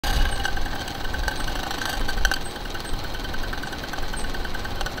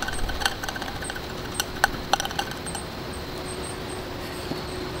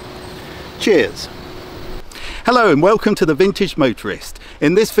Cheers! Hello and welcome to the Vintage Motorist.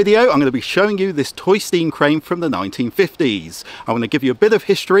 In this video I'm going to be showing you this toy steam crane from the 1950s. I want to give you a bit of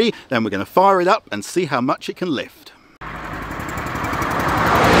history, then we're going to fire it up and see how much it can lift.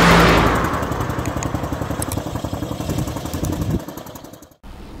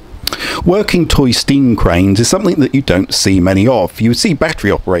 Working toy steam cranes is something that you don't see many of. You see battery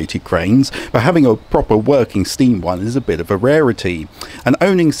operated cranes, but having a proper working steam one is a bit of a rarity. And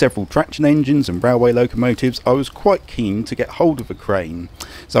owning several traction engines and railway locomotives, I was quite keen to get hold of a crane.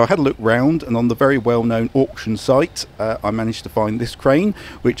 So I had a look round, and on the very well known auction site I managed to find this crane,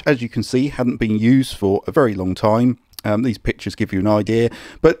 which as you can see hadn't been used for a very long time. These pictures give you an idea,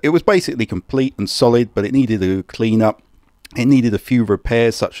 but it was basically complete and solid, but it needed a clean up. It needed a few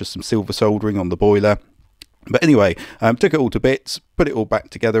repairs, such as some silver soldering on the boiler. But anyway, took it all to bits, put it all back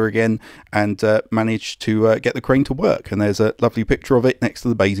together again, and managed to get the crane to work. And there's a lovely picture of it next to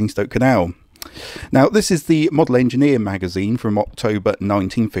the Basingstoke Canal. Now, this is the Model Engineer magazine from October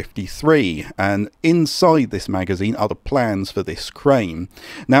 1953, and inside this magazine are the plans for this crane.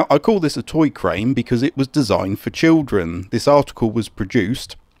 Now, I call this a toy crane because it was designed for children. This article was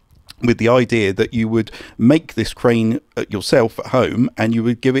produced with the idea that you would make this crane yourself at home and you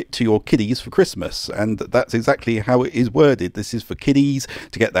would give it to your kiddies for Christmas, and that's exactly how it is worded. This is for kiddies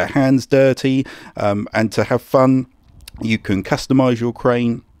to get their hands dirty and to have fun. You can customize your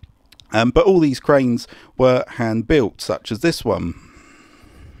crane, but all these cranes were hand built, such as this one.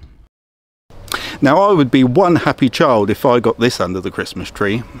 Now, I would be one happy child if I got this under the Christmas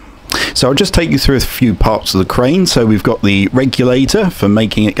tree. So I'll just take you through a few parts of the crane. So we've got the regulator for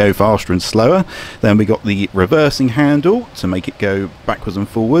making it go faster and slower. Then we got the reversing handle to make it go backwards and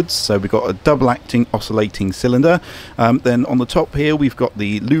forwards. So we've got a double acting oscillating cylinder. Then on the top here we've got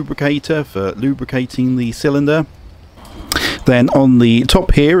the lubricator for lubricating the cylinder. Then on the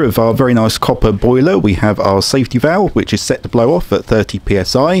top here of our very nice copper boiler we have our safety valve, which is set to blow off at 30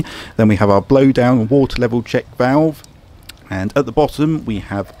 psi. Then we have our blow down water level check valve. And at the bottom we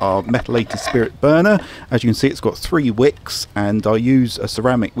have our methylated spirit burner. As you can see, it's got 3 wicks, and I use a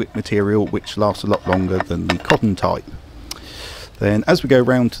ceramic wick material which lasts a lot longer than the cotton type. Then as we go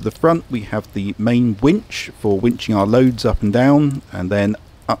round to the front we have the main winch for winching our loads up and down, and then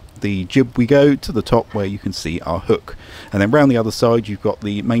up the jib we go to the top where you can see our hook. And then round the other side you've got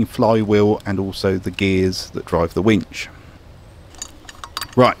the main flywheel and also the gears that drive the winch.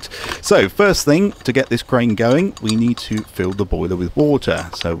 Right, so first thing, to get this crane going we need to fill the boiler with water.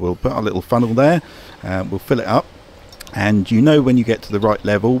 So we'll put our little funnel there, we'll fill it up, and you know when you get to the right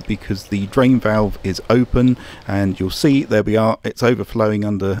level because the drain valve is open, and you'll see there we are, it's overflowing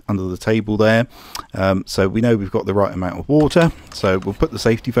under the table there. So we know we've got the right amount of water. So we'll put the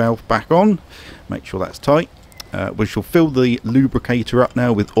safety valve back on, make sure that's tight. We shall fill the lubricator up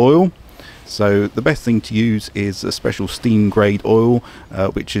now with oil. So the best thing to use is a special steam grade oil,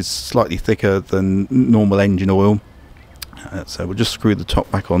 which is slightly thicker than normal engine oil. So we'll just screw the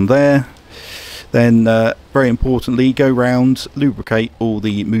top back on there. Then very importantly, go round, lubricate all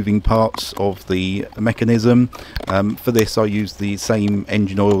the moving parts of the mechanism. For this I use the same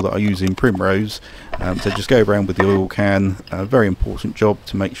engine oil that I use in Primrose. So just go around with the oil can. Very important job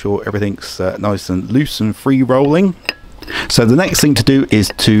to make sure everything's nice and loose and free rolling. So the next thing to do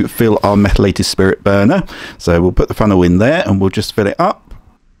is to fill our methylated spirit burner. So we'll put the funnel in there and we'll just fill it up,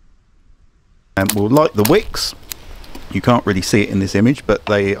 and we'll light the wicks. You can't really see it in this image, but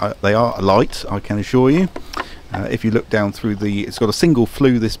they are alight, I can assure you. If you look down through it's got a single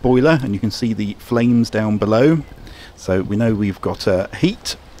flue, this boiler, and you can see the flames down below. So we know we've got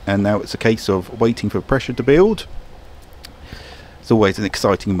heat, and now it's a case of waiting for pressure to build. It's always an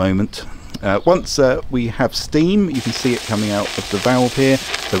exciting moment. Once we have steam, you can see it coming out of the valve here,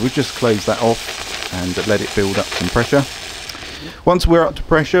 so we'll just close that off and let it build up some pressure. Once we're up to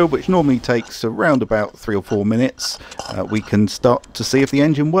pressure, which normally takes around about 3 or 4 minutes, we can start to see if the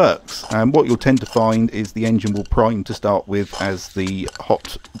engine works. And what you'll tend to find is the engine will prime to start with as the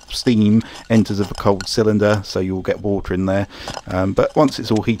hot steam enters of a cold cylinder, so you'll get water in there. But once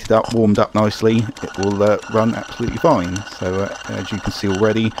it's all heated up, warmed up nicely, it will run absolutely fine. So as you can see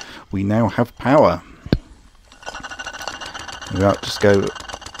already, we now have power. We'll just go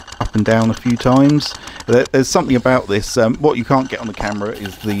up and down a few times. There's something about this, what you can't get on the camera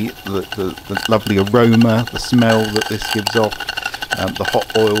is the lovely aroma, the smell that this gives off, the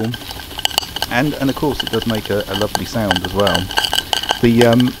hot oil, and of course it does make a lovely sound as well.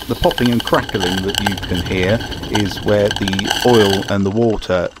 The popping and crackling that you can hear is where the oil and the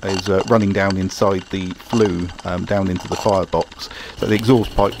water is running down inside the flue, down into the firebox. So the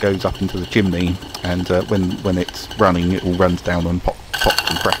exhaust pipe goes up into the chimney, and when it's running, it all runs down and pops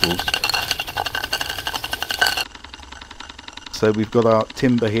and crackles. So we've got our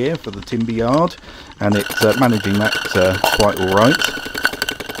timber here for the timber yard, and it's managing that quite all right.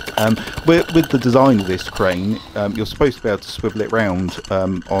 With the design of this crane, you're supposed to be able to swivel it round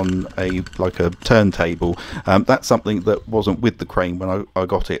on like a turntable. That's something that wasn't with the crane when I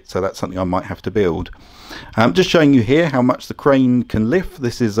got it, so that's something I might have to build. Just showing you here how much the crane can lift.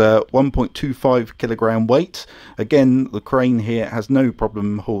 This is a 1.25 kilogram weight. Again, the crane here has no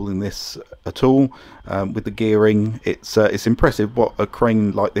problem hauling this at all. With the gearing, it's impressive what a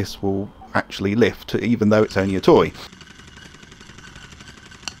crane like this will actually lift, even though it's only a toy.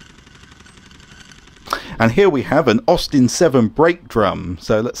 And here we have an Austin 7 brake drum,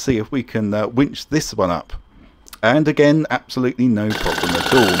 so let's see if we can winch this one up. And again, absolutely no problem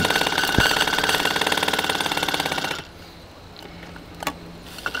at all.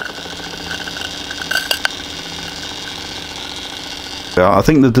 I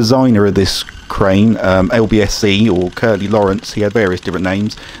think the designer of this crane, LBSC or Curly Lawrence, he had various different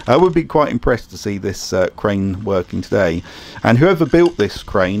names, would be quite impressed to see this crane working today. And whoever built this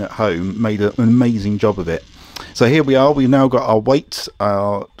crane at home made an amazing job of it. So here we are, we've now got our weight,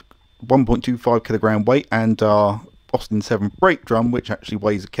 our 1.25 kilogram weight, and our Austin 7 brake drum, which actually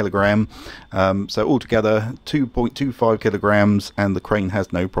weighs a kilogram. So altogether 2.25 kilograms, and the crane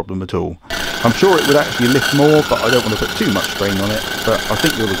has no problem at all. I'm sure it would actually lift more, but I don't want to put too much strain on it. But I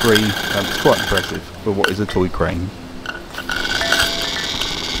think you'll agree, it's quite impressive for what is a toy crane.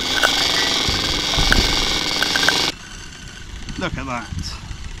 Look at that.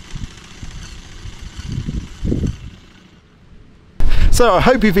 So I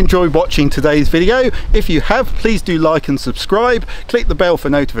hope you've enjoyed watching today's video. If you have, please do like and subscribe, click the bell for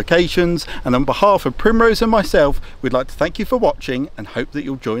notifications, and on behalf of Primrose and myself, we'd like to thank you for watching and hope that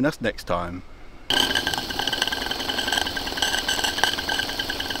you'll join us next time.